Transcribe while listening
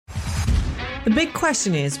The big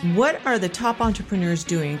question is, what are the top entrepreneurs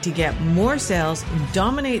doing to get more sales,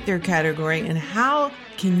 dominate their category, and how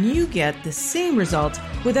can you get the same results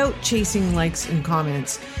without chasing likes and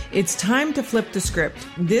comments? It's time to flip the script.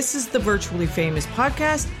 This is the Virtually Famous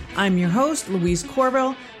podcast. I'm your host, Louise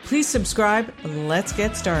Corbell. Please subscribe. Let's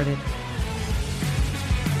get started.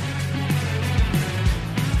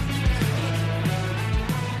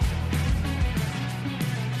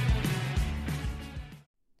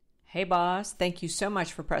 Hey boss, thank you so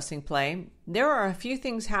much for pressing play. There are a few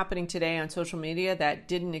things happening today on social media that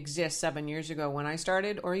didn't exist 7 years ago when I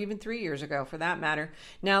started, or even 3 years ago for that matter.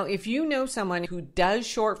 Now, if you know someone who does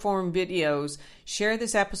short form videos, share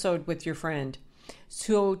this episode with your friend.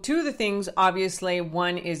 So two of the things, obviously,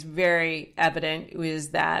 one is very evident,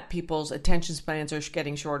 is that people's attention spans are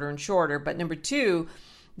getting shorter and shorter. But number two,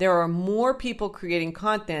 there are more people creating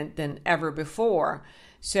content than ever before.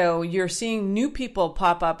 So you're seeing new people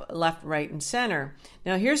pop up left, right, and center.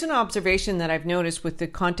 Now, here's an observation that I've noticed with the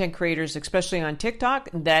content creators, especially on TikTok,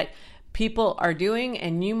 that people are doing,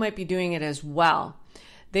 and you might be doing it as well.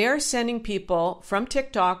 They are sending people from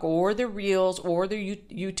TikTok or their Reels or their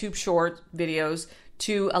YouTube short videos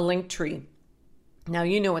to a link tree. Now,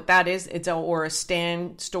 you know what that is. It's a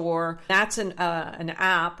Stan Store. That's an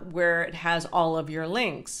app where it has all of your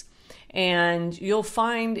links. And you'll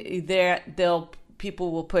find that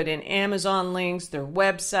people will put in Amazon links, their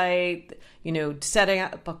website, setting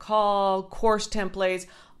up a call, course templates.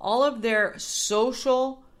 All of their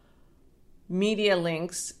social media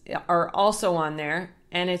links are also on there.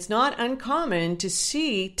 And it's not uncommon to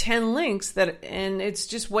see 10 links and it's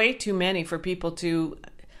just way too many for people to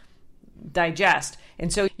digest.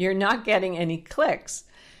 And so you're not getting any clicks.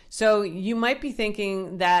 So you might be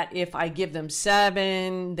thinking that if I give them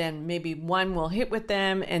 7, then maybe 1 will hit with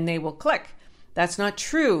them and they will click. That's not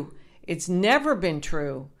true. It's never been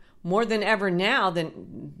true. More than ever now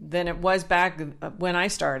than it was back when I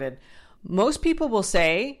started. Most people will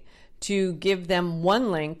say to give them 1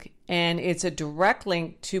 link, and it's a direct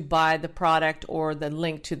link to buy the product or the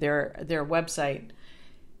link to their website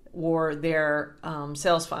or their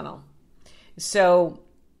sales funnel. So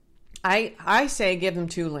I say give them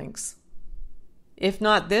 2 links. If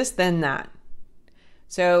not this, then that.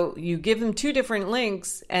 So you give them 2 different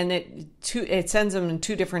links, and it sends them in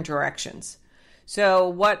 2 different directions. So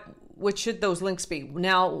what should those links be?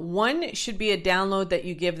 Now, 1 should be a download that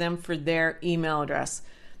you give them for their email address.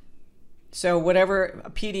 So whatever, a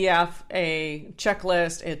PDF, a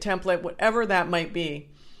checklist, a template, whatever that might be.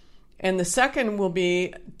 And the second will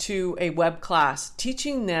be to a web class,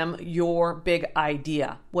 teaching them your big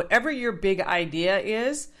idea. Whatever your big idea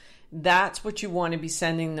is, that's what you want to be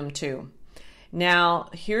sending them to. Now,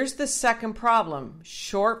 here's the second problem.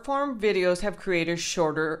 Short form videos have creators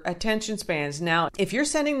shorter attention spans. Now, if you're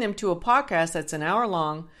sending them to a podcast that's an hour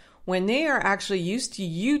long, when they are actually used to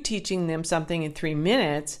you teaching them something in 3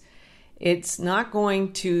 minutes, it's not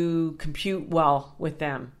going to compute well with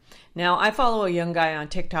them. Now, I follow a young guy on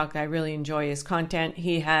TikTok. I really enjoy his content.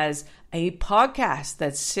 He has a podcast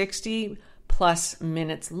that's 60 plus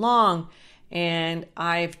minutes long. And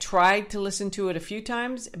I've tried to listen to it a few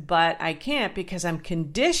times, but I can't because I'm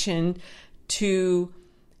conditioned to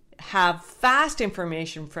have fast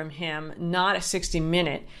information from him, not a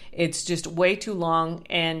 60-minute. It's just way too long.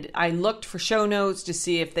 And I looked for show notes to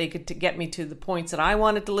see if they could get me to the points that I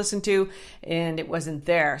wanted to listen to, and it wasn't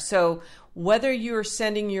there. So whether you're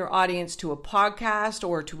sending your audience to a podcast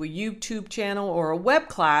or to a YouTube channel or a web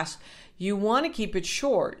class, you want to keep it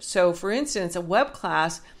short. So for instance, a web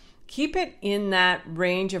class, keep it in that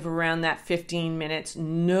range of around that 15 minutes,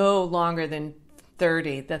 no longer than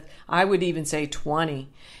 30. I would even say 20.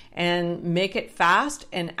 And make it fast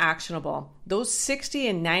and actionable. Those 60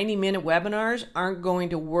 and 90-minute webinars aren't going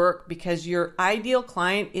to work because your ideal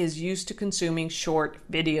client is used to consuming short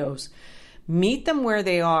videos. Meet them where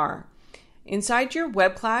they are. Inside your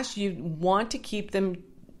web class, you want to keep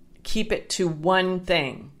it to 1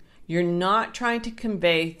 thing. You're not trying to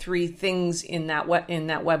convey 3 things in that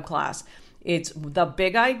web class. It's the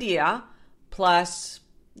big idea plus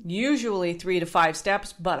usually 3 to 5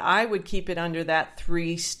 steps, but I would keep it under that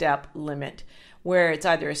 3-step limit, where it's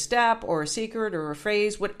either a step or a secret or a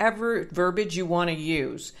phrase, whatever verbiage you want to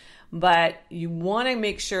use. But you want to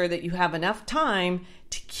make sure that you have enough time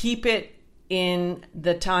to keep it in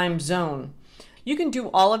the time zone. You can do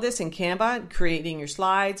all of this in Canva, creating your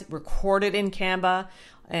slides, record it in Canva,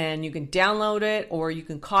 and you can download it, or you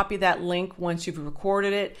can copy that link once you've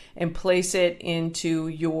recorded it and place it into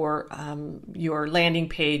your landing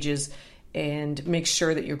pages and make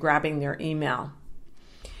sure that you're grabbing their email.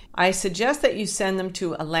 I suggest that you send them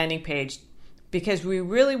to a landing page. because we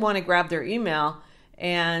really want to grab their email.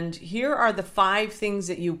 And here are the 5 things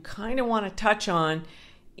that you kind of want to touch on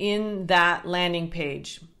in that landing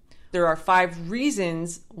page. There are 5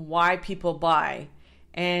 reasons why people buy,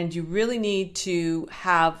 and you really need to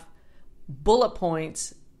have bullet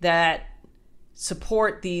points that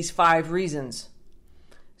support these 5 reasons.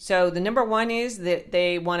 So the number 1 is that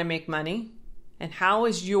they want to make money. And how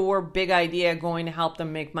is your big idea going to help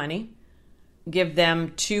them make money? Give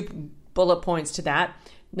them 2 bullet points to that.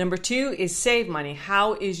 Number 2 is save money.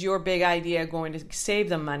 How is your big idea going to save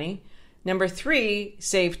them money? Number 3,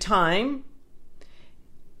 save time.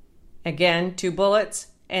 Again, 2 bullets.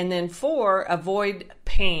 And then 4, avoid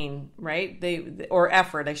pain, right? Or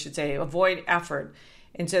effort, I should say. Avoid effort.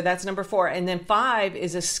 And so that's number 4. And then 5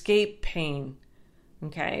 is escape pain.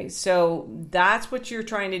 Okay, so that's what you're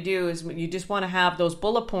trying to do, is you just want to have those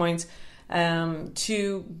bullet points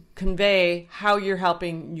to convey how you're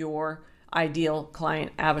helping your ideal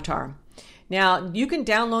client avatar. Now, you can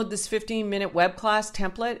download this 15-minute web class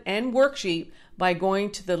template and worksheet by going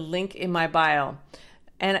to the link in my bio.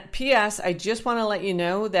 And P.S., I just want to let you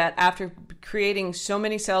know that after creating so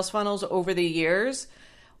many sales funnels over the years,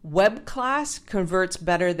 web class converts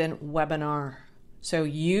better than webinar. So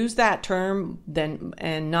use that term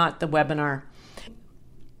and not the webinar.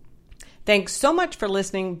 Thanks so much for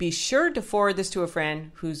listening. Be sure to forward this to a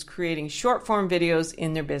friend who's creating short form videos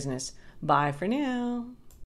in their business. Bye for now.